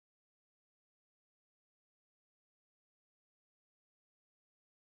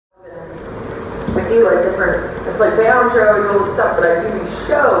I do like different, it's like banjo and all this stuff, but I do these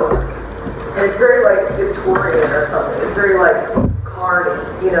shows, and it's very like Victorian or something. It's very like carny,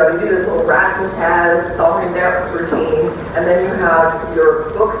 you know, you do this little rat-a-tat-tat song and dance routine, and then you have your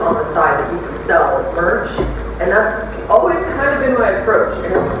books on the side that you can sell as merch, and that's always kind of been my approach.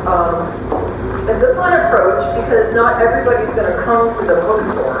 And it's a fun approach because not everybody's going to come to the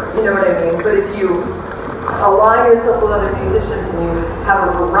bookstore, you know what I mean? But if you align yourself with other musicians and you have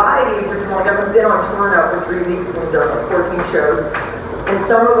a variety of different, like I've been on tour now for 3 weeks and done like 14 shows, and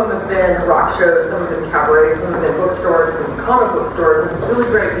some of them have been rock shows, some have been cabarets, some have been bookstores, some comic book stores, and it's really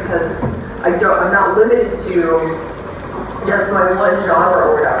great because I'm not limited to just my one genre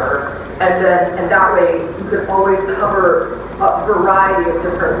or whatever, and that way you could always cover a variety of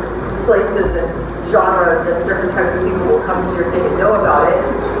different places and genres, and different types of people will come to your thing and know about it.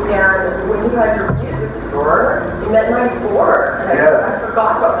 And when you had your music store, you met 94, and I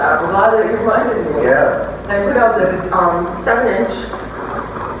forgot about that. I'm glad that you reminded me. Yeah. And I put out this 7-inch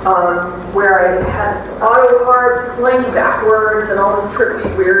where I had auto harps playing backwards and all this trippy,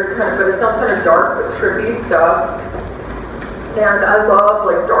 weird kind of, but it sounds kind of dark but trippy stuff. And I love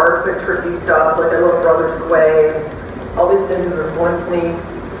like dark but trippy stuff. Like I love Brothers Sway. All these things have influenced me.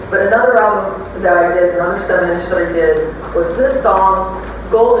 But another album that I did, another 7-inch that I did, was this song,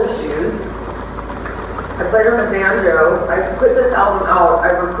 Golden Shoes. I played on the banjo. I put this album out. I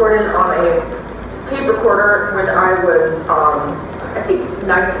recorded on a tape recorder when I was, I think,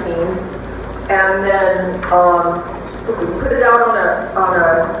 19. And then we put it out on a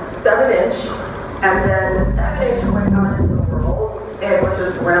 7-inch. And then the 7-inch went out into the world and was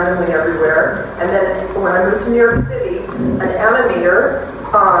just randomly everywhere. And then when I moved to New York City, an animator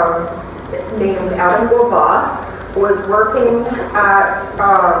named Adam Gova was working at,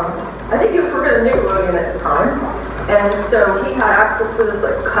 I think he was working at Nickelodeon at the time, and so he had access to this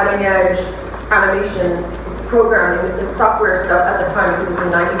like cutting edge animation programming and software stuff at the time. It was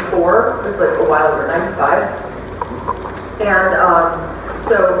in 94, it was like a while ago, 95. And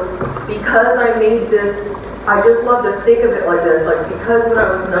so because I made this, I just love to think of it like this, like because when I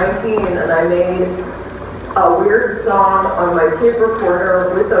was 19 and I made a weird song on my tape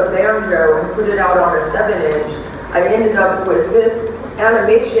recorder with a banjo and put it out on a 7-inch, I ended up with this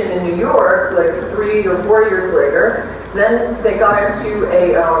animation in New York like 3 or 4 years later. Then they got into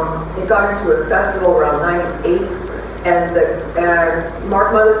a festival around 98, and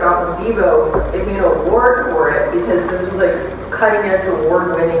Mark Motherfeld and Devo gave me an award for it because this was like cutting edge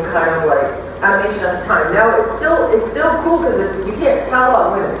award-winning kind of like animation at the time. Now it's still cool because you can't tell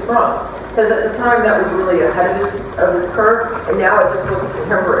on when it's from. Because at the time that was really ahead of its curve, and now it just looks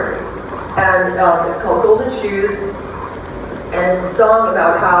contemporary. And it's called Golden Shoes, and it's a song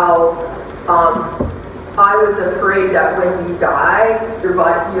about how I was afraid that when you die, your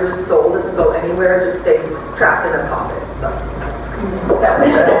soul doesn't go anywhere, it just stays trapped in a coffin. So. What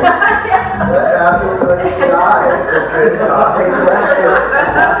happens when you die? It's a good topic question,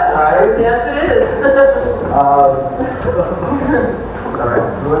 right? Yes, it is. All right,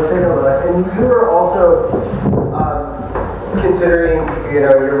 let's take a look. And you were also considering, you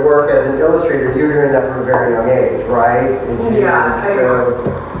know, your work as an illustrator. You were doing that from a very young age, right? Yeah,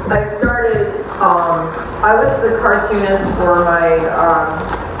 I started. I was the cartoonist for my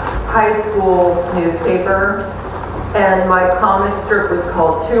high school newspaper, and my comic strip was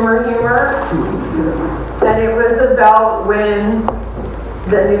called Tumor Humor, and it was about when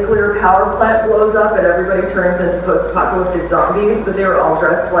the nuclear power plant blows up and everybody turns into post-apocalyptic zombies, but they were all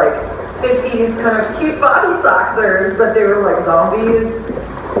dressed like 50s kind of cute body soxers, but they were like zombies.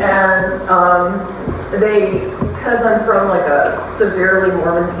 And because I'm from like a severely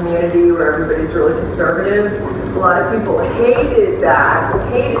Mormon community where everybody's really conservative, a lot of people hated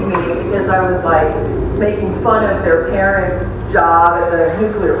me because I was like making fun of their parents' job at the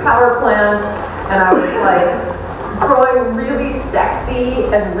nuclear power plant, and I was like drawing really sexy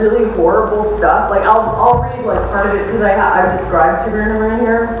and really horrible stuff. Like I'll read like part of it because I described to Bruno in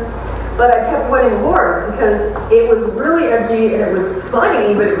here. But I kept winning awards because it was really edgy and it was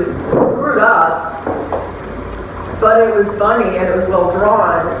funny, but it was screwed up. But it was funny and it was well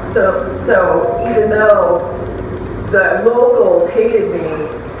drawn. So even though the locals hated me,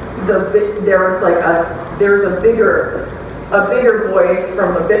 there was a bigger voice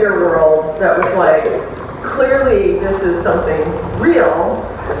from a bigger world that was like, clearly this is something real.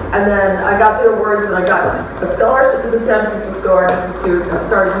 And then I got the awards and I got a scholarship to the San Francisco Art Institute. I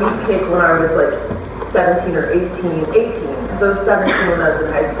started Meat Cake when I was like 17 or 18, because I was 17 when I was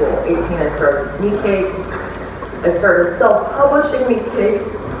in high school. 18 I started Meat Cake. I started self-publishing Meat Cake.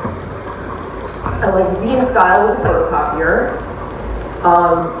 I like zine style with a photocopier.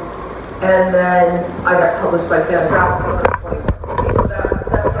 And then I got published by Fantagraphics when I was 21. So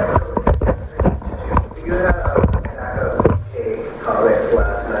that's You had a pack of cake comics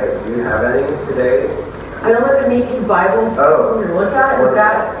last night. Do you have any today? I don't let the Mickey Bible Oh. look at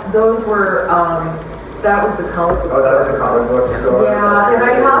it. Those were, that was the comic book. Oh, that was a comic book store? Yeah, and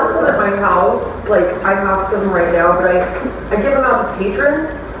I have some at my house. Like, I have some right now, but I give them out to patrons,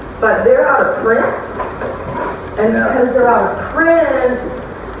 but they're out of print. And because they're out of print,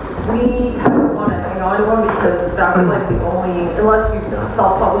 we kind of want to hang on to them because that's like the only, unless we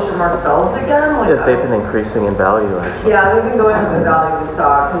self-publish them ourselves again. Like, If they've been increasing in value, actually. yeah, they've been going up in value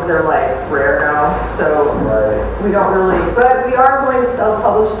stock because they're like rare now. So we don't really, but we are going to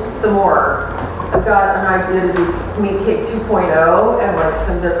self-publish some more. I've got an idea to do Meat Cake 2.0 and like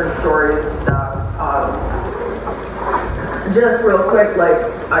some different stories and stuff. Just real quick, like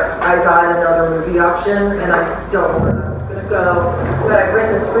I got another movie option and I don't know where that's gonna go, but I've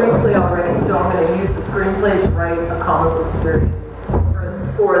written a screenplay already, so I'm gonna use the screenplay to write a comic book series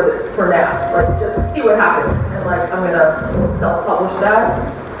for now, like just see what happens, and like I'm gonna self-publish that,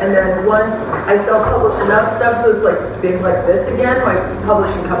 and then once I self-publish enough stuff so it's like big like this again, my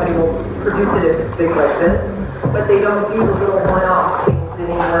publishing company will produce it if it's big like this, but they don't do the little one-off things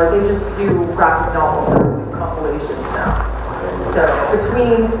anymore. They just do graphic novels and compilations now. So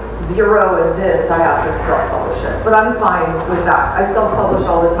between 0 and this, I have to self-publish it. But I'm fine with that. I self-publish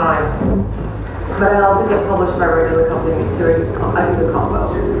all the time. But I also get published by regular companies too. I do the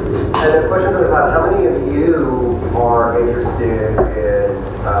combo. And the question for the class, how many of you are interested in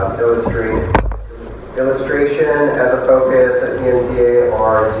illustration as a focus at PNCA,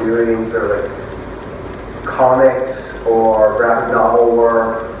 or doing sort of like comics or graphic novel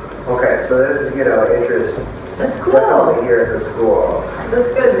work? Okay, so there's, interest. That's cool. Definitely here at the school. That's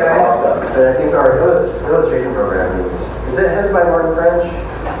good, guys. Awesome. And I think our illustration program is it headed by Martin French?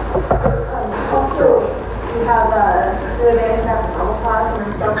 Also, we have the advanced graphic novel class, and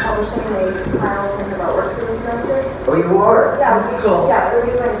we're self-publishing a final thing about work for the semester. Oh, you are? Yeah, Cool. Yeah, we're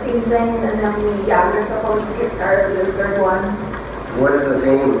doing like the same thing, and then we're self-publishing Kickstarter for the third one. What is the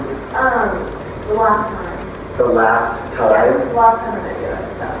theme? The last time. The last Yeah, time? this is the last time I'm gonna do it.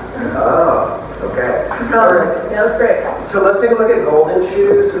 So. Oh, okay. Oh, yeah, that was great. So let's take a look at Golden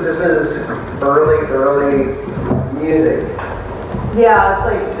Shoes. So this is early music. Yeah, it's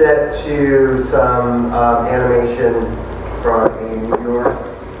like, Set to some animation from a New York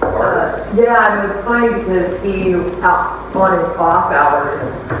artist. yeah, and it was funny because he, on his off hours,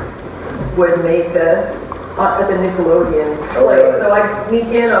 would make this at the Nickelodeon Oh, place. really? So I'd sneak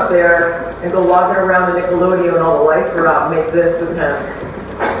in up there and go walking around the Nickelodeon when all the lights were out and make this with him.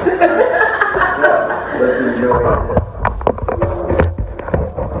 So let's enjoy it.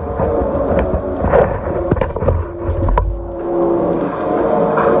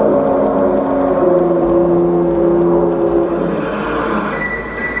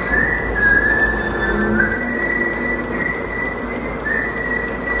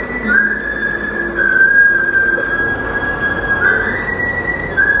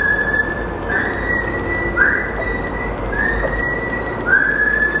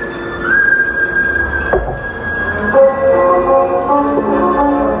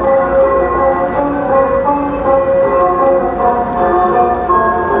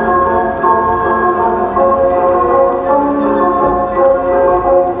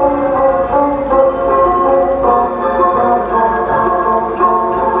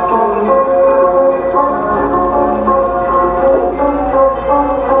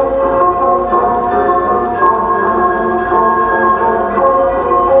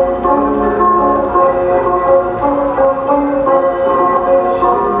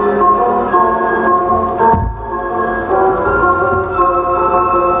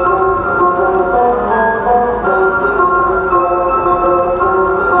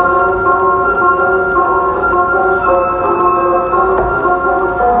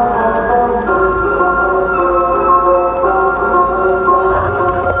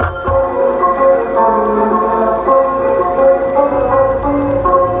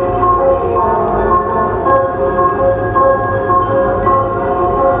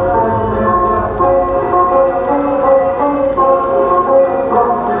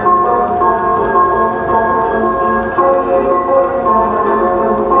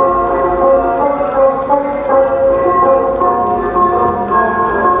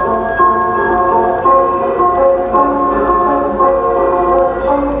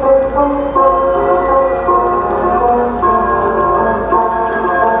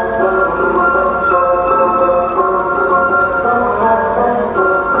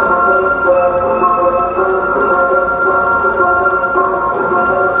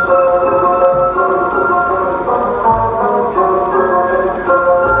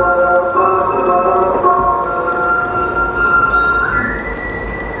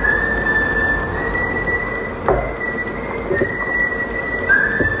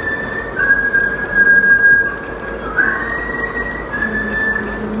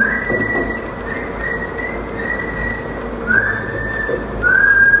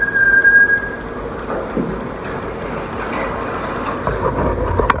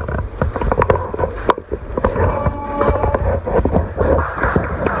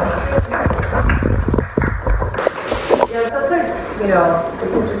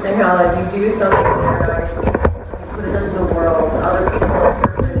 it's interesting how like you do something very nice, you put it into the world, other people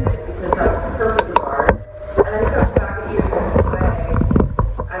interpret it because that's the purpose of art, and then it comes back at you in a way,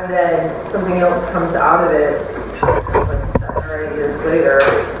 and then something else comes out of it, like 7 or 8 years later,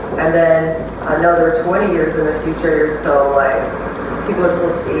 and then another 20 years in the future, you're still like, people are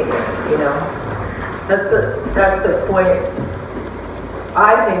still seeing it, That's the point.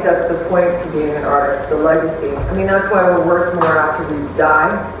 I think that's the point to being an artist, the legacy. I mean, that's why we're worth more after we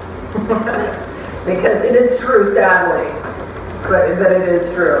die. Because it is true, sadly. But it is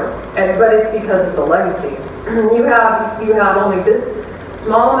true. But it's because of the legacy. You have only this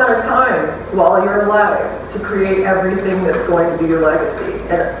small amount of time while you're alive to create everything that's going to be your legacy.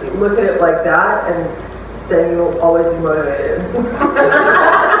 And look at it like that, and then you'll always be motivated.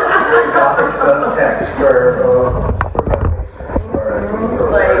 Gothic subtext for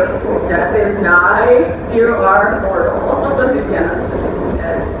like, death is nigh, you are mortal. Yeah.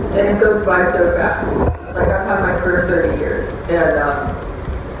 And it goes by so fast. Like, I've had my career 30 years, and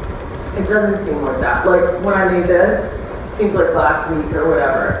it doesn't seem like that. Like, when I made this, it seems like last week or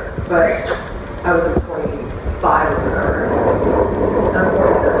whatever, but I was like 25 or whatever. I'm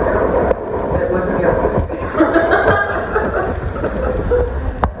 47 now, so it wasn't yesterday.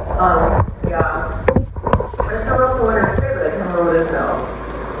 Yeah. There's something else I wanted to say, but I can't remember what it is now.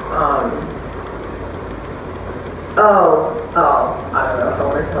 I don't know if I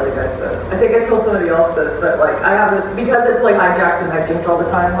want to tell you guys this. I think I told somebody else this, but like, I have this, because it's like Hi Jax Hi Jinx all the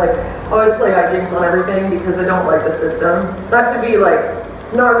time, like, I always play Hi Jinx on everything because I don't like the system. That should be like,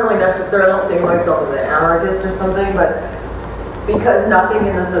 not really necessary, I don't think myself as an anarchist or something, but because nothing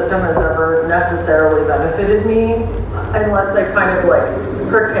in the system has ever necessarily benefited me, unless I kind of like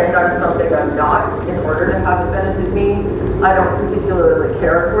pretend I'm something I'm not in order to have it benefit me, I don't particularly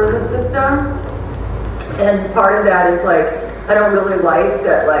care for the system. And part of that is like, I don't really like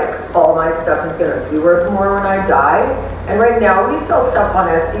that like all my stuff is going to be worth more when I die. And right now we sell stuff on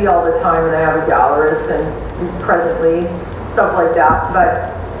Etsy all the time, and I have a gallerist and presently stuff like that.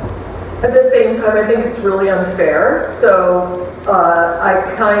 But at the same time, I think it's really unfair. So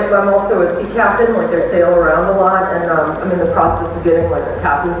I'm also a sea captain, like I sail around a lot, and I'm in the process of getting like a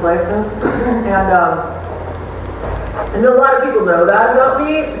captain's license. And a lot of people know that about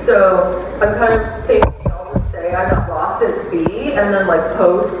me, so I'm kind of thinking I'll just say I got lost at sea, and then like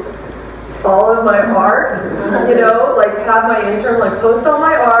post all of my art, like have my intern like post all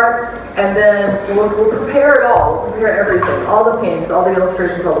my art, and then we'll prepare it all, we'll prepare everything, all the paintings, all the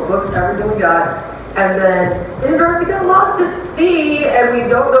illustrations, all the books, everything we got, and then Darcy got lost at sea, and we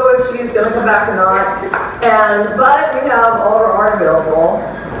don't know if she's gonna come back or not, but we have all our art available.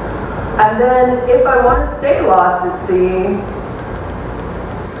 And then if I want to stay lost at sea,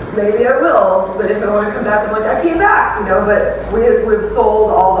 maybe I will, but if I want to come back, I'm like, I came back, but we've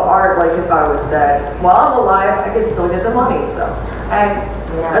sold all the art, like if I was dead. While I'm alive, I could still get the money, so.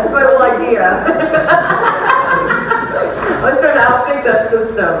 That's my whole idea. I was trying to outthink that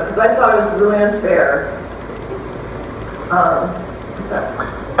system, because I thought it was really unfair.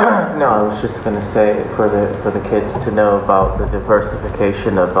 No, I was just going to say for the kids to know about the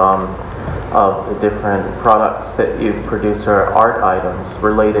diversification of the different products that you produce or art items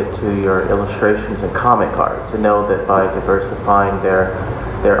related to your illustrations and comic art. To know that by diversifying their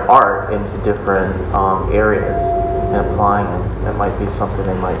art into different areas and applying it, that might be something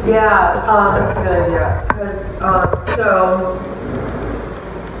they might be that's a good idea. So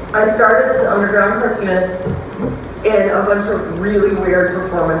I started as an underground cartoonist in a bunch of really weird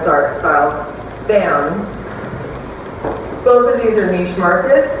performance art style bands. Both of these are niche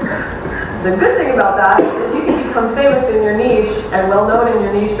markets. The good thing about that is you can become famous in your niche and well known in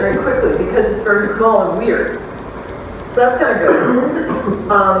your niche very quickly because it's very small and weird. So that's kind of good.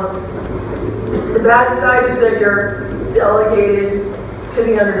 The bad side is that you're delegated to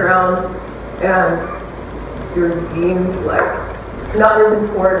the underground and you're deemed like not as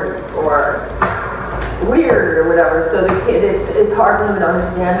important or weird or whatever, so it's hard for them to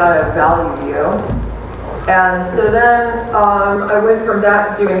understand how to value you. And so then I went from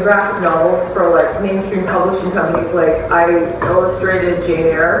that to doing graphic novels for like mainstream publishing companies. Like I illustrated Jane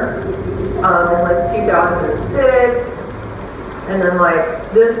Eyre in like 2006, and then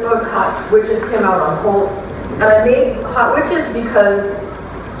like this book Hot Witches came out on Holt, and I made Hot Witches because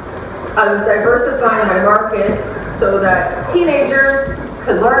I was diversifying my market so that teenagers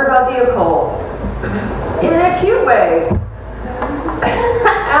could learn about the occult in a cute way.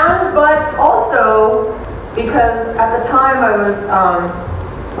 But also because at the time I was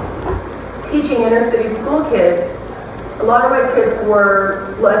teaching inner city school kids, a lot of my kids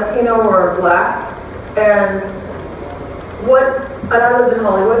were Latino or Black, and what and I lived in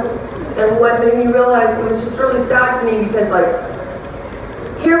Hollywood, and what made me realize it was just really sad to me because like,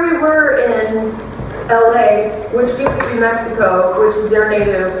 here we were in LA, which used to be Mexico, which is their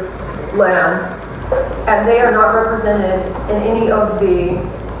native land, and they are not represented in any of the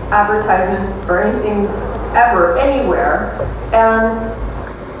advertisements or anything ever, anywhere, and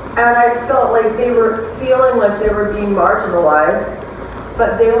I felt like they were feeling like they were being marginalized,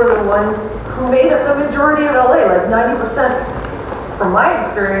 but they were the ones who made up the majority of LA, like 90% from my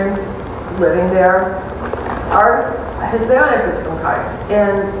experience living there are Hispanic of some kind.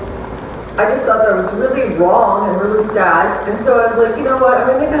 And I just thought that was really wrong and really sad. And so I was like, you know what, I'm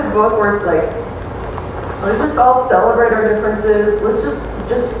gonna make this book where it's like, let's just all celebrate our differences. Let's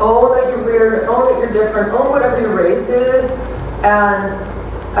just own that you're weird, own that you're different, own whatever your race is, and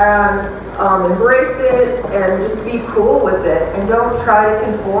embrace it and just be cool with it. And don't try to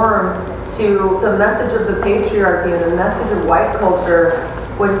conform to the message of the patriarchy and the message of white culture.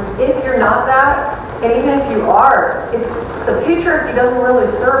 When if you're not that, and even if you are, the patriarchy doesn't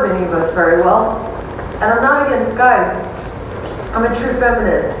really serve any of us very well. And I'm not against guys. I'm a true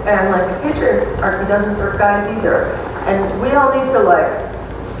feminist, and like the patriarchy doesn't serve guys either. And we all need to like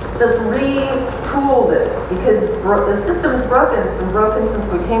just retool this because the system is broken. It's been broken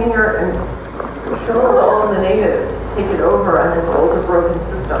since we came here and killed all of the natives to take it over and then built a broken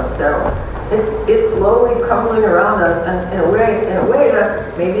system. So it's slowly crumbling around us, and in a way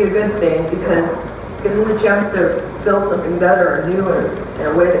that's maybe a good thing because it gives us a chance to build something better and new and in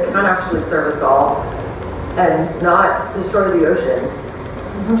a way that can actually serve us all and not destroy the ocean.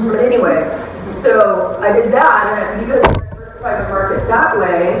 But anyway, so I did that, and because I diversified the market that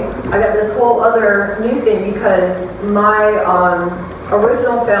way, I got this whole other new thing because my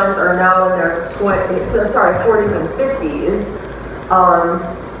original fans are now in their 40s and 50s.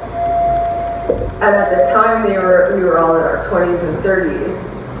 And at the time we were all in our 20s and 30s.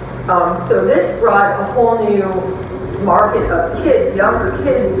 So this brought a whole new market of kids, younger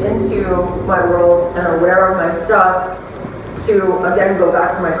kids, into my world and aware of my stuff to, again, go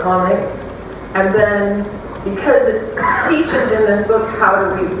back to my comics. And then, because it teaches in this book how to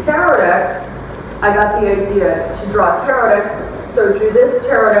read tarot decks, I got the idea to draw tarot decks. So I drew this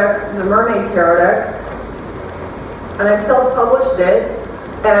tarot deck, the Mermaid Tarot deck, and I self-published it.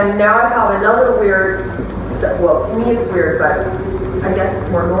 And now I have another weird, well, to me it's weird, but I guess it's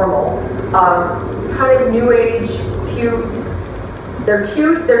more normal, kind of new age, cute. They're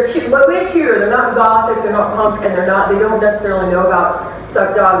but way cuter. They're not gothic, they're not punk, and they don't necessarily know about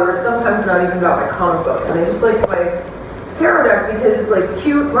Suck Dog, or sometimes not even about my comic book. And they just like my tarot deck because it's like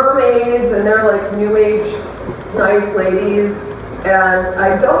cute mermaids, and they're like new age, nice ladies. And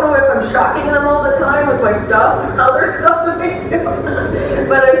I don't know if I'm shocking them all the time with my stuff, other stuff that they do.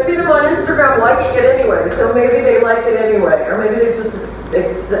 But I see them on Instagram liking it anyway, so maybe they like it anyway. Or maybe they just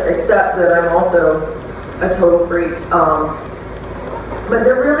accept that I'm also a total freak. But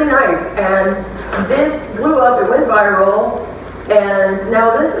they're really nice. And this blew up, it went viral. And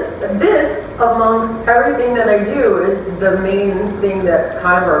now this, amongst everything that I do, is the main thing that's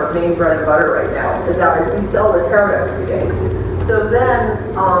kind of our main bread and butter right now, is that we sell the tarot deck every day. So then,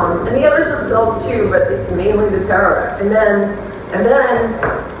 and the other stuff sells too, but it's mainly the tarot deck. And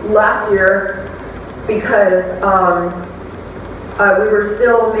then last year, because we were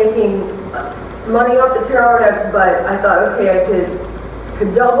still making money off the tarot deck, but I thought, okay, I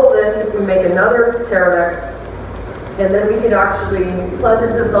could double this if we make another tarot deck, and then we could actually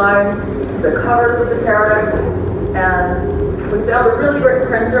pleasant design the covers of the tarot decks, and we found a really great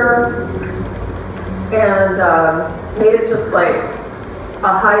printer, and made it just like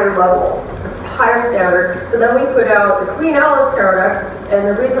a higher level, a higher standard. So then we put out the Queen Alice tarot deck, and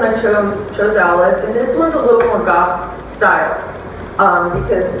the reason I chose Alice, and this one's a little more goth style,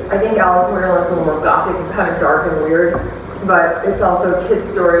 because I think Alice in Wonderland is a little more gothic and kind of dark and weird, but it's also a kid's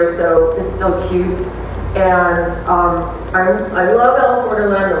story, so it's still cute. And I love Alice in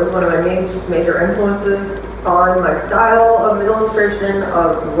Wonderland. It was one of my major influences on my style of illustration,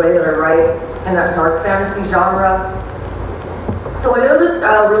 of the way that I write, and that dark fantasy genre. So I know the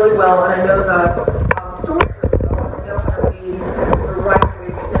style really well, and I know the story really well. I know how to read the right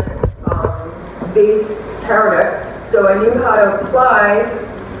way based tarot decks. So I knew how to apply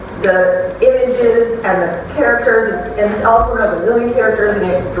the images and the characters, and also have 1 million characters, and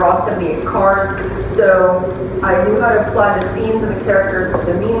you have to draw 78 cards. So I knew how to apply the scenes and the characters to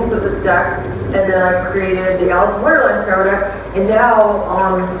the meanings of the deck, and then I created the Alice in Wonderland tarot deck. And now,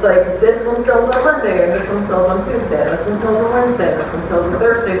 like this one sells on Monday, and this one sells on Tuesday, and this one sells on Wednesday, and this one sells on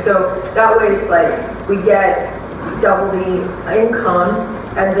Thursday. So that way, it's like we get double the income,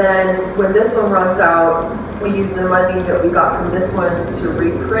 and then when this one runs out, we used the money that we got from this one to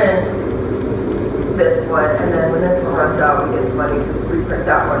reprint this one, and then when this one runs out, we get the money to reprint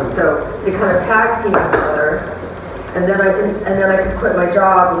that one. So they kind of tag team each other. And then I could quit my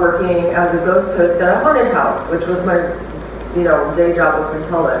job working as a ghost host at a haunted house, which was my, day job up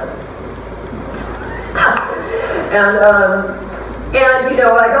until then. And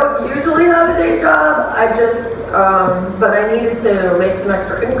I don't usually have a day job. I just, but I needed to make some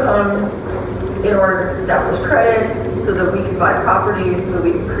extra income in order to establish credit so that we could buy properties, so that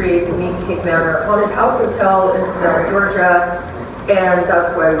we could create the Meat Cake Manor Haunted House Hotel in Savannah, Georgia. And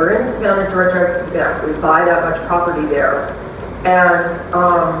that's why we're in Savannah, Georgia, because we can actually buy that much property there. And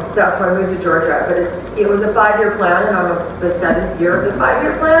that's why I moved to Georgia. But it was a 5-year plan, and I'm the 7th year of the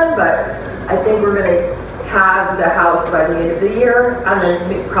 5-year plan. But I think we're going to have the house by the end of the year, and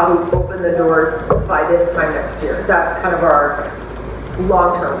then probably open the doors by this time next year. That's kind of our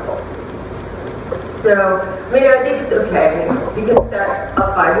long-term goal. So, I think it's okay. You can set a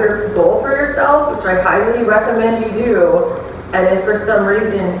 5-year goal for yourself, which I highly recommend you do. And if for some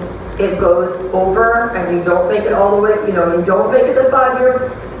reason it goes over and you don't make it all the way, you don't make it the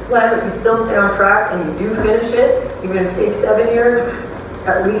 5-year plan, but you still stay on track and you do finish it, even if it takes 7 years,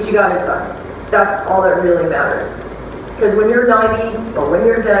 at least you got it done. That's all that really matters. Because when you're 90 or when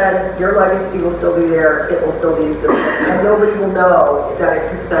you're dead, your legacy will still be there, it will still be existing, and nobody will know that it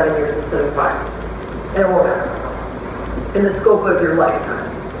took 7 years instead of 5. And it won't matter in the scope of your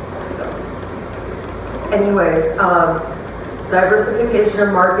lifetime. So. Anyways, diversification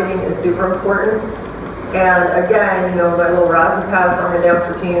of marketing is super important. And again, my little razzmatazz on my dance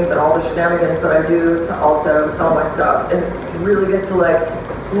routines and all the shenanigans that I do to also sell my stuff. And it's really good to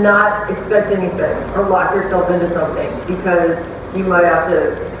not expect anything or lock yourself into something, because you might have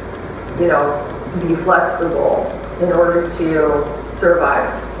to, be flexible in order to survive.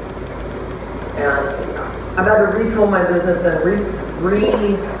 And I've had to retool my business and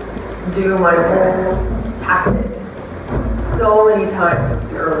redo my whole tactic so many times in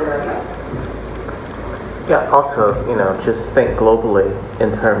the early 90s. Yeah, also, just think globally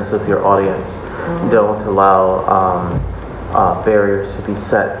in terms of your audience. Mm-hmm. Don't allow barriers to be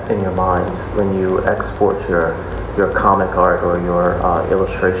set in your mind when you export your comic art or your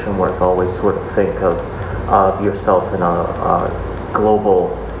illustration work. Always sort of think of yourself in a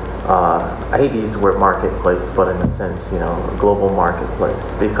global, I hate to use the word marketplace, but in a sense, a global marketplace,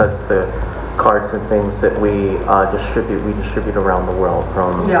 because the cards and things that we distribute around the world,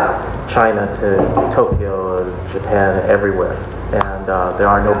 from China to Tokyo, Japan, everywhere, and there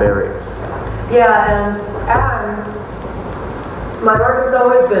are no barriers. Yeah, and my market's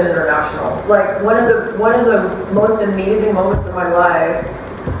always been international. Like one of the most amazing moments of my life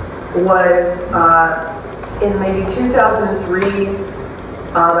was in maybe 2003.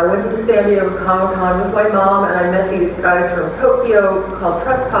 I went to the San Diego Comic-Con with my mom, and I met these guys from Tokyo called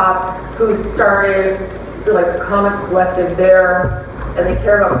Press Pop, who started like a comics collective there, and they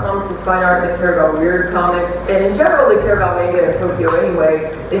care about comics as fine art, and they care about weird comics, and in general they care about manga in Tokyo anyway.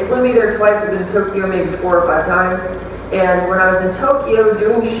 They flew me there twice. I've been to Tokyo maybe 4 or 5 times, and when I was in Tokyo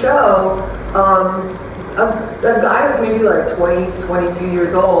doing a show, a guy who was maybe like 20, 22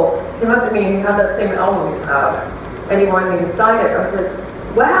 years old came up to me and he had that same album you have, and he wanted me to sign it. I was like,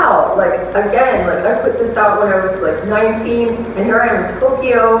 wow, like again, like I put this out when I was like 19, and here I am in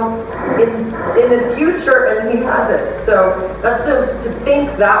Tokyo in the future, and he has it. So that's to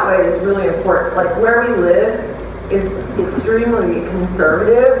think that way is really important. Like where we live is extremely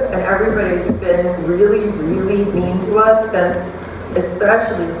conservative, and everybody's been really, really mean to us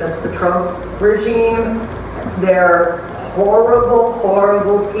especially since the Trump regime. They're horrible,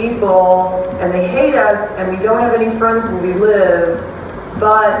 horrible people, and they hate us, and we don't have any friends where we live.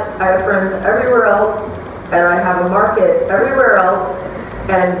 But I have friends everywhere else, and I have a market everywhere else,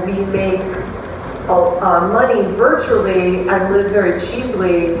 and we make money virtually and live very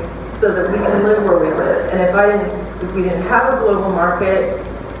cheaply so that we can live where we live. And if we didn't have a global market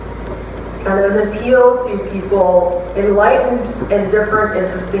and an appeal to people, enlightened and different,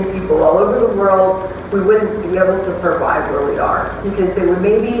 interesting people all over the world, we wouldn't be able to survive where we are, because they would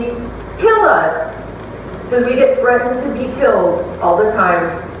maybe kill us. Because we get threatened to be killed all the time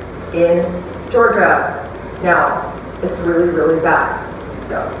in Georgia. Now, it's really, really bad.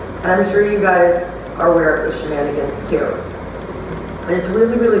 So, and I'm sure you guys are aware of the shenanigans too. And it's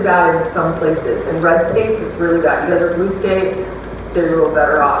really, really bad in some places. In red states, it's really bad. You guys are blue state, so you're a little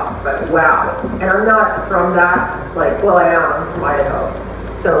better off. But wow. And I'm not from that, I am. I'm from Idaho.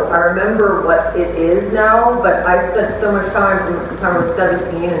 So I remember what it is now, but I spent so much time from the time I was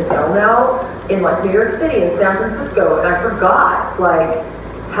 17 until now in New York City and San Francisco, and I forgot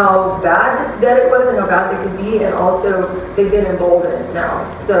how bad that it was and how bad they could be, and also they've been emboldened now.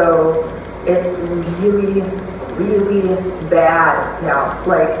 So it's really, really bad now.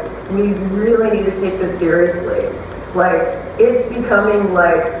 Like, we really need to take this seriously. Like, it's becoming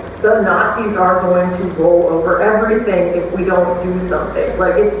like the Nazis are going to roll over everything if we don't do something.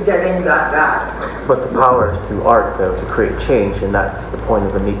 Like, it's getting that bad. But the power is through art, though, to create change, and that's the point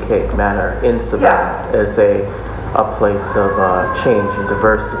of the Meat Cake Manor in Savannah, as a place of change and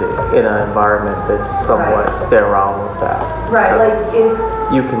diversity in an environment that's somewhat sterile with that. Right, so like if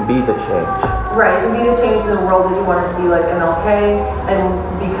you can be the change. Right, you can be the change in the world that you want to see, like MLK, and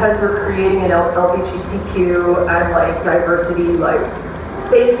because we're creating an LGBTQ and like diversity, like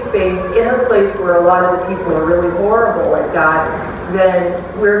safe space in a place where a lot of the people are really horrible like that, then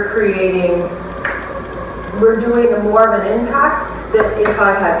we're doing a more of an impact than if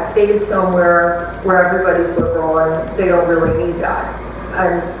I had stayed somewhere where everybody's liberal and they don't really need that.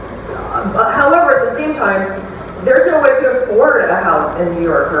 And however, at the same time, there's no way to afford a house in New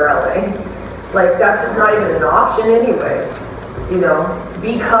York or LA. Like, that's just not even an option anyway, you know,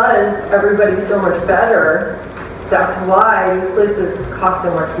 because everybody's so much better. That's why these places cost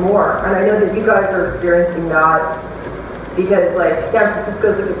so much more. And I know that you guys are experiencing that, because like San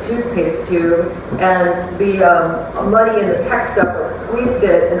Francisco's like a toothpaste tube, and the money in the tech stuff like squeezed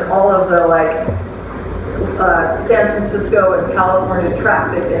it, and all of the like San Francisco and California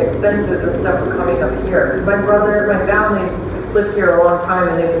traffic and expenses and stuff are coming up here. My family lived here a long time,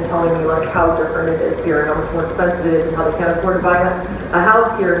 and they've been telling me like how different it is here and how much more expensive it is and how they can't afford to buy a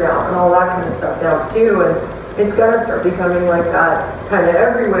house here now and all that kind of stuff now too. And it's gonna start becoming like that kind of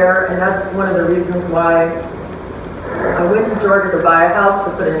everywhere, and that's one of the reasons why I went to Georgia to buy a house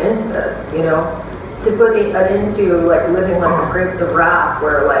to put an end to this, you know, to put an end to like living like the grapes of wrath,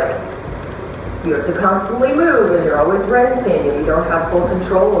 where like you have to constantly move and you're always renting and you don't have full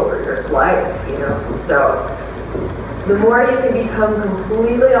control over your life, you know. So the more you can become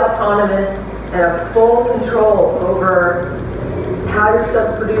completely autonomous and have full control over how your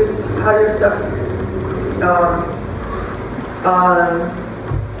stuff's produced, how your stuff's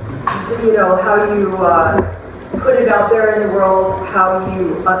you know, how you put it out there in the world, how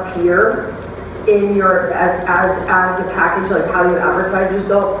you appear in your as a package, like how you advertise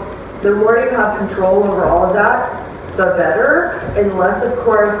yourself. The more you have control over all of that, the better, unless of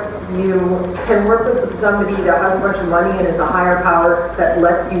course you can work with somebody that has a bunch of money and is a higher power that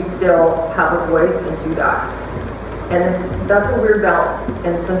lets you still have a voice and do that. And that's a weird balance,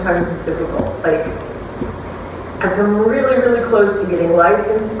 and sometimes it's difficult. Like, I've come really, really close to getting a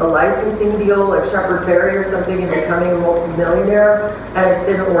licensing deal like Shepard Fairey or something, and becoming a multi-millionaire, and it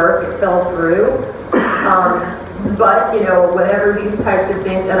didn't work, it fell through. But, you know, whenever these types of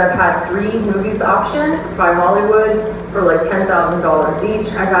things, and I've had 3 movies optioned by Hollywood for like $10,000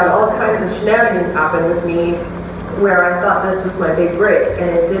 each. I've had all kinds of shenanigans happen with me where I thought this was my big break, and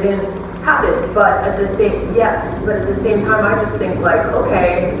it didn't happen. But at the same time, I just think like,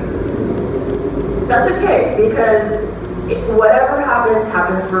 okay, that's okay, because whatever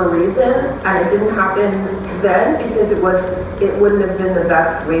happens for a reason, and it didn't happen then because it wouldn't have been the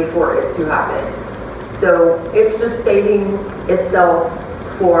best way for it to happen. So it's just saving itself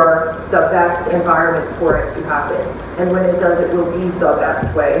for the best environment for it to happen. And when it does, it will be the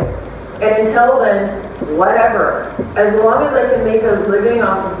best way. And until then, whatever. As long as I can make a living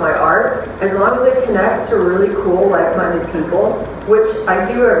off of my art, as long as I connect to really cool, like-minded people, which I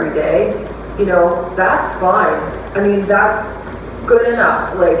do every day, you know, that's fine. I mean, that's good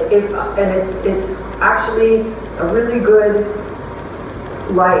enough. Like, it's actually a really good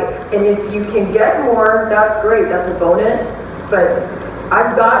life. And if you can get more, that's great. That's a bonus. But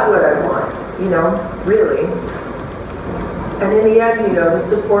I've got what I want, you know, really. And in the end, you know, the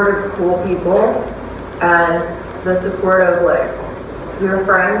support of cool people and the support of like your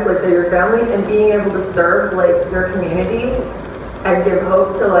friends, like your family, and being able to serve like your community and give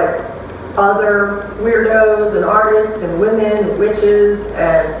hope to like other weirdos and artists and women and witches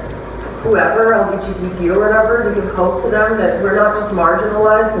and whoever, LGBTQ or whatever, to give hope to them that we're not just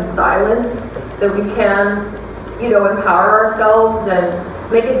marginalized and silenced, that we can, you know, empower ourselves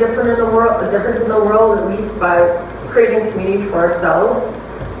and make a difference in the world, at least by creating community for ourselves.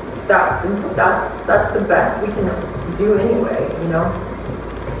 That's the best we can do anyway, you know,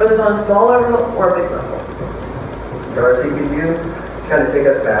 whether it's on a small level or a big level. Darcy, could you kind of take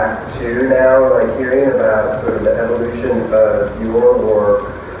us back to now, like hearing about sort of the evolution of your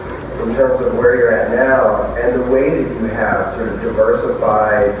work in terms of where you're at now and the way that you have sort of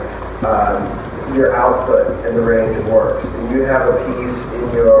diversified your output and the range of works. And you have a piece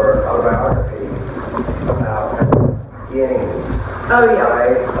in your autobiography about beginnings Oh,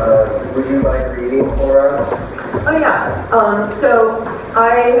 yeah. Would you mind reading for us? Oh, yeah. So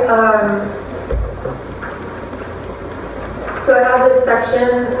I have this section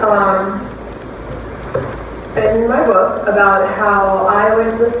in my book about how I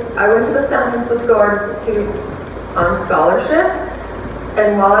went to the San Francisco Art Institute on scholarship,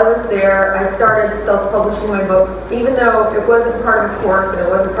 and while I was there, I started self-publishing my book, even though it wasn't part of a course and it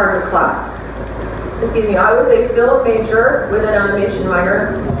wasn't part of a class. Excuse me, I was a film major with an animation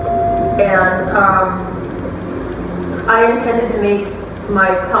minor, and I intended to make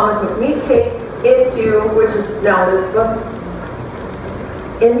my comic book Meat Cake into, which is now this book,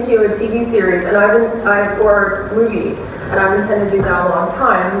 into a TV series, and or movie, and I've intended to do that a long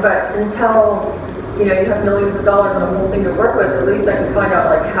time, but until, you have millions of dollars and a whole thing to work with, at least I could find out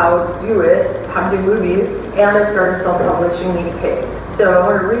like how to do it, how to do movies, and I started self-publishing Meat Cake. So I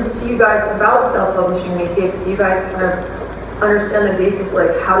want to read to you guys about self-publishing Meat Cake so you guys kind of understand the basics,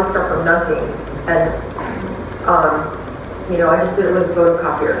 like how to start from nothing, and I just did it with a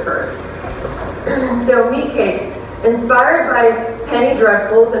photocopier at first. So Meat Cake. Inspired by penny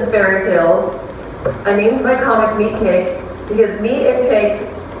dreadfuls and fairy tales, I named my comic Meat Cake because meat and cake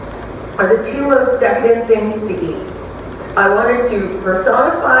are the two most decadent things to eat. I wanted to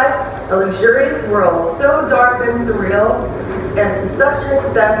personify a luxurious world so dark and surreal and to such an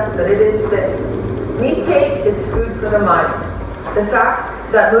excess that it is sick. Meat Cake is food for the mind. The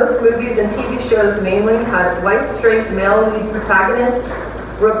fact that most movies and TV shows mainly had white, straight, male lead protagonists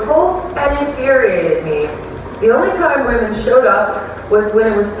repulsed and infuriated me. The only time women showed up was when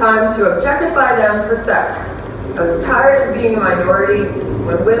it was time to objectify them for sex. I was tired of being a minority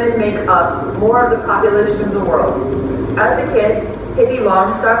when women make up more of the population of the world. As a kid, Hippie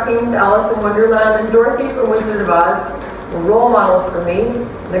Longstockings, Alice in Wonderland, and Dorothy from Wizard of Oz were role models for me,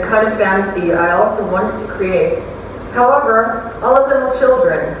 and the kind of fantasy I also wanted to create. However, all of them were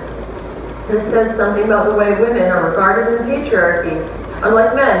children. This says something about the way women are regarded in patriarchy.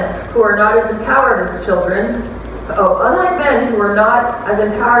 Unlike men who are not as empowered as children,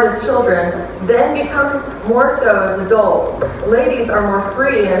 then become more so as adults. Ladies are more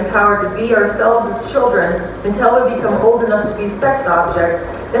free and empowered to be ourselves as children until we become old enough to be sex objects.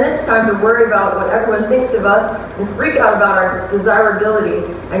 Then it's time to worry about what everyone thinks of us and freak out about our desirability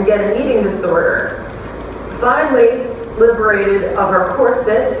and get an eating disorder. Finally, liberated of our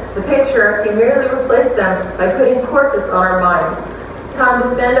corsets, the patriarchy merely replaced them by putting corsets on our minds. Time to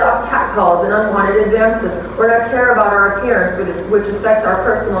fend off catcalls and unwanted advances, or not care about our appearance, which affects our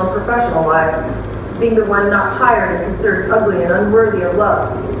personal and professional lives, being the one not hired and considered ugly and unworthy of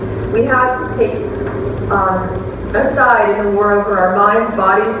love. We have to take a side in the war over our minds,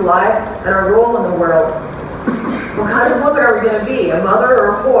 bodies, lives, and our role in the world. What kind of woman are we going to be? A mother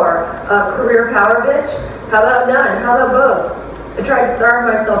or a whore? A career power bitch? How about none? How about both? I tried to starve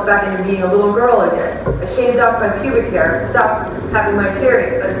myself back into being a little girl again. I shaved off my pubic hair and stopped having my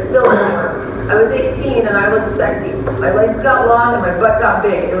period, but it still didn't work. I was 18 and I looked sexy. My legs got long and my butt got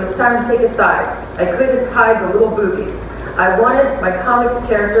big. It was time to take a side. I couldn't hide the little boobies. I wanted my comics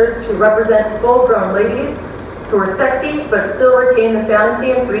characters to represent full-grown ladies who were sexy but still retain the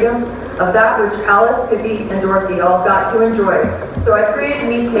fantasy and freedom of that which Alice, Pippi, and Dorothy all got to enjoy. So I created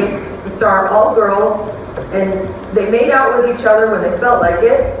Meat Cake to star all girls, and they made out with each other when they felt like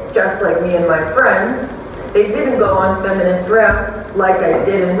it, just like me and my friends. They didn't go on feminist rants like I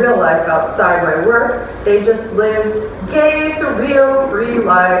did in real life outside my work. They just lived gay, surreal, free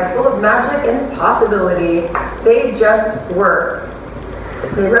lives full of magic and possibility. They just were.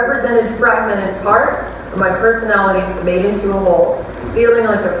 They represented fragmented parts of my personality made into a whole. Feeling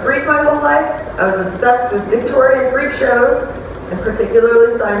like a freak my whole life, I was obsessed with Victorian freak shows, and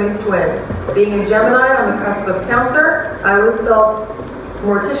particularly Siamese twins. Being a Gemini on the cusp of Cancer, I always felt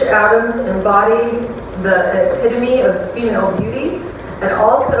Morticia Adams embodied the epitome of female beauty, and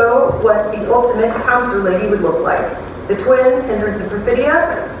also what the ultimate Cancer lady would look like. The twins, Hindrance and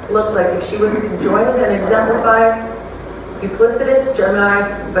Perfidia, looked like if she was conjoined and exemplified duplicitous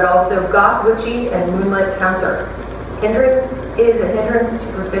Gemini, but also goth, witchy, and moonlight Cancer. Hindrance is a hindrance to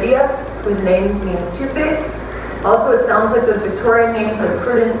Perfidia, whose name means two-faced. Also, it sounds like those Victorian names like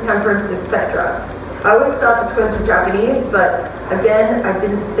Prudence, Temperance, etc. I always thought the twins were Japanese, but again, I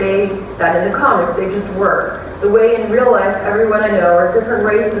didn't say that in the comics, they just were. The way in real life, everyone I know are different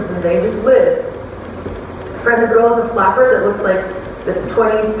races and they just live. Friend the Girl is a flapper that looks like the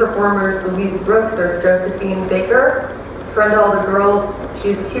 20s performers Louise Brooks or Josephine Baker. Friend all the girls,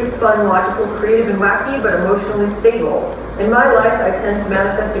 she's cute, fun, logical, creative, and wacky, but emotionally stable. In my life, I tend to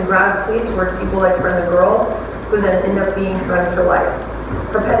manifest and gravitate towards people like Friend the Girl, who then end up being friends for life.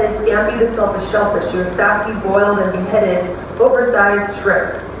 Her pet is Scampy the Selfish Shellfish. She was sassy, boiled, and beheaded oversized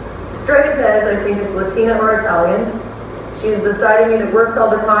shrimp. Strega Pez, I think, is Latina or Italian. She's the side of me that works all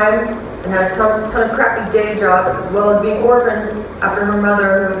the time and had a ton of crappy day jobs, as well as being orphaned after her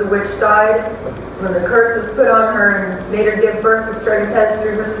mother, who was a witch, died when the curse was put on her and made her give birth to Strega Pez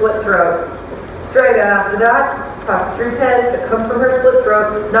through her slit throat. Strega, after that, talks through Pez that come from her slit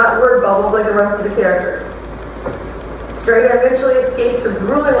throat, not word bubbles like the rest of the characters. Strega eventually escapes her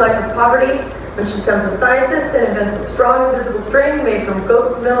grueling life of poverty when she becomes a scientist and invents a strong invisible string made from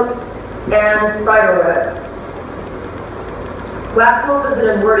goat's milk and spider webs. Waxwolf is an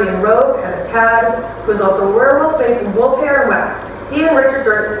Edwardian rogue and a cad who is also a werewolf made from wolf hair and wax. He and Richard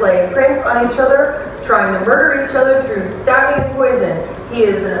Dirt play pranks on each other, trying to murder each other through stabbing and poison. He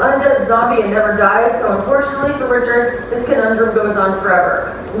is an undead zombie and never dies, so unfortunately for Richard, this conundrum goes on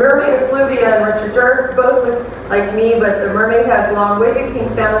forever. Mermaid Fluvia and Richard Dirt both look like me, but the mermaid has long wavy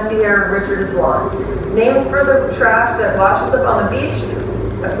pink fantasy hair and Richard is blonde. Named for the trash that washes up on the beach,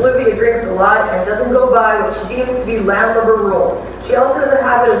 Fluvia drinks a lot and doesn't go by what she deems to be landlubber rules. She also has a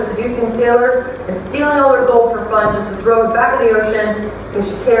habit of seducing sailors and stealing all their gold for fun just to throw it back in the ocean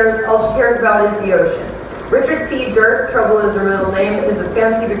because all she cares about is the ocean. Richard T. Dirt, Trouble is her middle name, is a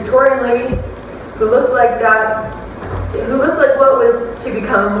fancy Victorian lady who looked like what was to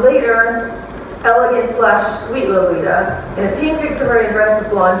become later elegant / sweet Lolita in a pink Victorian dress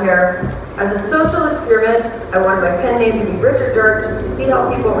with blonde hair. As a social experiment, I wanted my pen name to be Richard Dirt just to see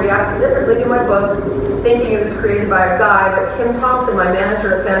how people reacted differently to my book, thinking it was created by a guy, but Kim Thompson, my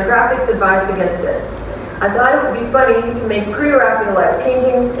manager at Fantagraphics, advised against it. I thought it would be funny to make pre-Raphaelite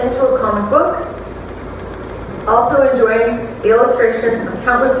paintings into a comic book. Also enjoying the illustrations of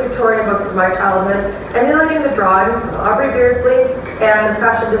countless Victorian books of my childhood, emulating the drawings of Aubrey Beardsley and the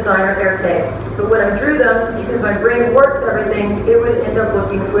fashion designer Erte. But when I drew them, because my brain warps everything, it would end up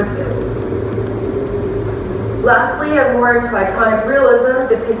looking twisted. Lastly, I'm more into iconic realism,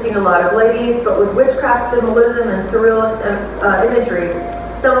 depicting a lot of ladies, but with witchcraft symbolism and surrealist imagery.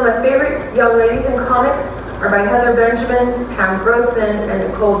 Some of my favorite young ladies in comics are by Heather Benjamin, Pam Grossman,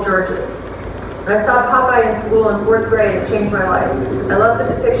 and Nicole Georges. When I saw Popeye in school in 4th grade, it changed my life. I love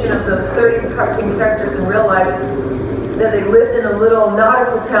the depiction of those 30s cartoon characters in real life, that they lived in a little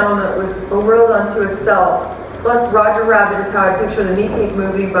nautical town that was a world unto itself. Plus, Roger Rabbit is how I picture the Meat Cake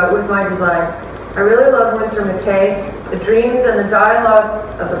movie, but with my design. I really love Winsor McKay. The dreams and the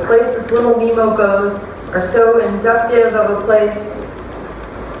dialogue of the place this little Nemo goes are so inductive of a place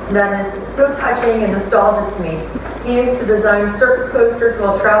that is so touching and nostalgic to me. He used to design circus coasters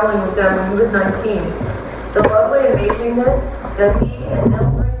while traveling with them when he was 19. The lovely amazingness that he and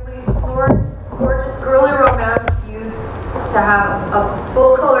Nell Brinkley's gorgeous girly romance used to have a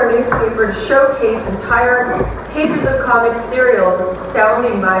full-color newspaper to showcase entire pages of comic serials is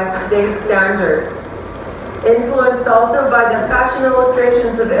astounding by today's standards. Influenced also by the fashion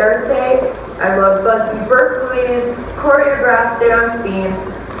illustrations of Erte, I love Busby Berkeley's choreographed dance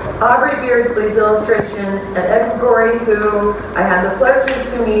scenes, Aubrey Beardsley's illustration, and Edward Gorey, who I had the pleasure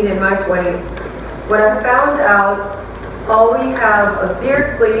to meet in my 20s. When I found out All We Have of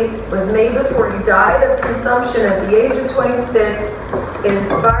Beardsley was made before he died of consumption at the age of 26, it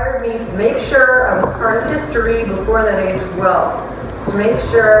inspired me to make sure I was part of history before that age as well. To make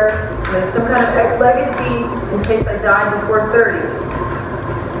sure there's some kind of legacy in case I died before 30.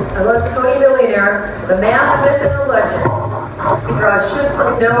 I love Tony Millionaire, the man, the myth, and the legend. He draws ships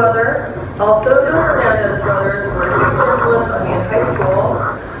like no other. Also, the Hernandez brothers were a huge influence on me in high school.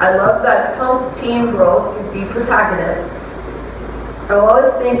 I love that punk teen girls could be protagonists. I will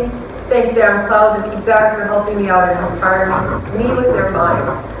always thank Dan Clowes and Pete Bag for helping me out and inspiring me with their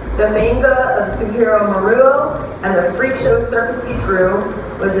minds. The manga of Suhiro Maruo and the freak show circus he drew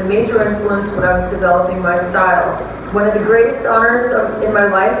was a major influence when I was developing my style. One of the greatest honors in my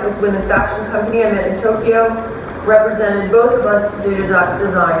life was when the fashion company I met in Tokyo represented both of us to do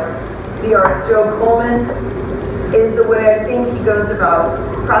design. The art of Joe Coleman is the way I think he goes about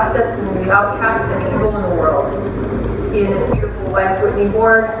processing the outcasts and evil in the world. He and his beautiful wife Whitney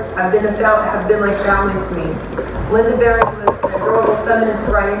Moore have been like family to me. Linda Barrington was an adorable feminist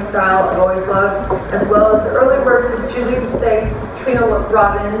writing style I've always loved, as well as the early works of Julie Doucet, Trina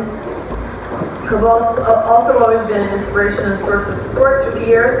Robbins, have also always been an inspiration and source of support through the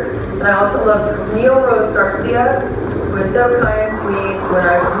years. And I also love Neil Rose Garcia, who was so kind to me when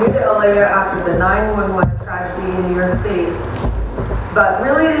I moved to LA after the 9/11 tragedy in New York City. But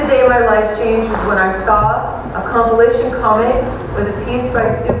really the day my life changed was when I saw a compilation comic with a piece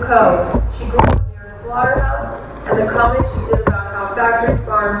by Sue Coe. She grew up near a slaughterhouse, and the comic she did about how factory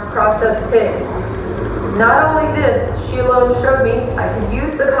farms process pigs. Not only this, she alone showed me I could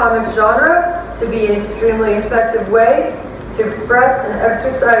use the comic genre to be an extremely effective way to express and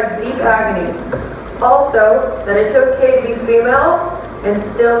exercise deep agony. Also, that it's okay to be female and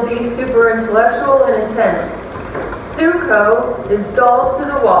still be super intellectual and intense. Suko is dolls to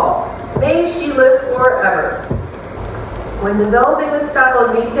the wall. May she live forever. When developing the style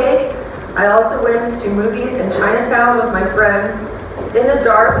of meat cake, I also went to movies in Chinatown with my friends in the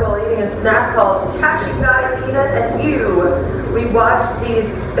dark while eating a snack called Cashew Guy Peanut and You. We watched these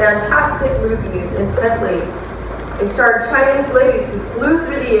fantastic movies intently. They starred Chinese ladies who flew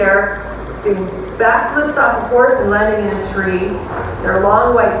through the air, doing backflips off a horse and landing in a tree, their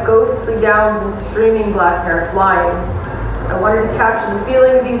long white ghostly gowns and streaming black hair flying. I wanted to capture the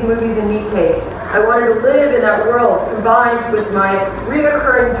feeling of these movies in meat cake. I wanted to live in that world combined with my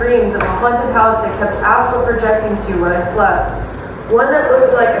reoccurring dreams of a haunted house that kept astral projecting to when I slept. One that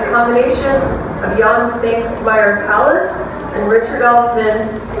looked like a combination of Jan Spankmeyer's Palace and Richard Elfman's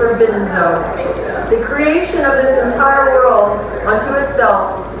Forbidden Zone. The creation of this entire world unto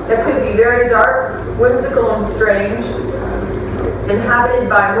itself that could be very dark, whimsical, and strange, inhabited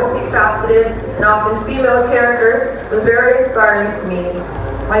by multifaceted and often female characters, was very inspiring to me.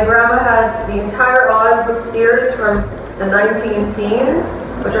 My grandma had the entire Oz book series from the 19-teens,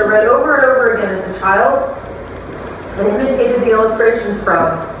 which I read over and over again as a child, and imitated the illustrations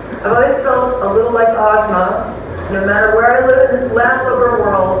from. I've always felt a little like Ozma, no matter where I live in this landlubber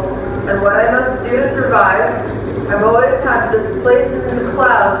world, and what I must do to survive. I've always had this place in the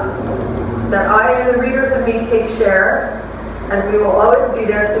clouds that I and the readers of Meat Cake share, and we will always be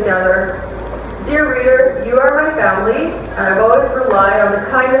there together. Dear reader, you are my family, and I've always relied on the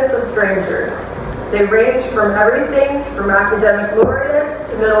kindness of strangers. They range from everything from academic laureates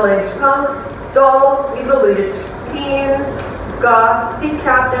to middle-aged punks, dolls, sweet deluded teens, goths, sea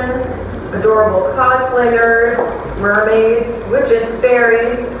captains, adorable cosplayers, mermaids, witches,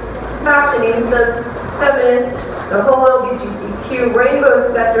 fairies, fashionistas, feminists, the whole LGBTQ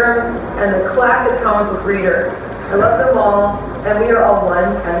rainbow spectrum, and the classic comic book reader. I love them all, and we are all one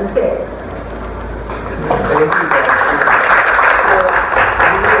and the same. Thank you,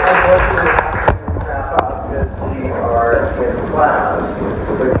 because we are in class,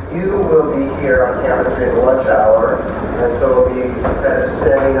 but you will be here on campus during the lunch hour, and so we'll be kind of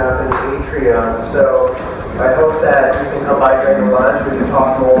standing up in the atrium. So I hope that you can come by during the lunch. We can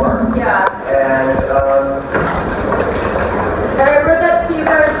talk more. Yeah. And I read that to you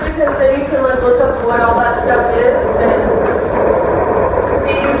guys because then you can like look up what all that stuff is and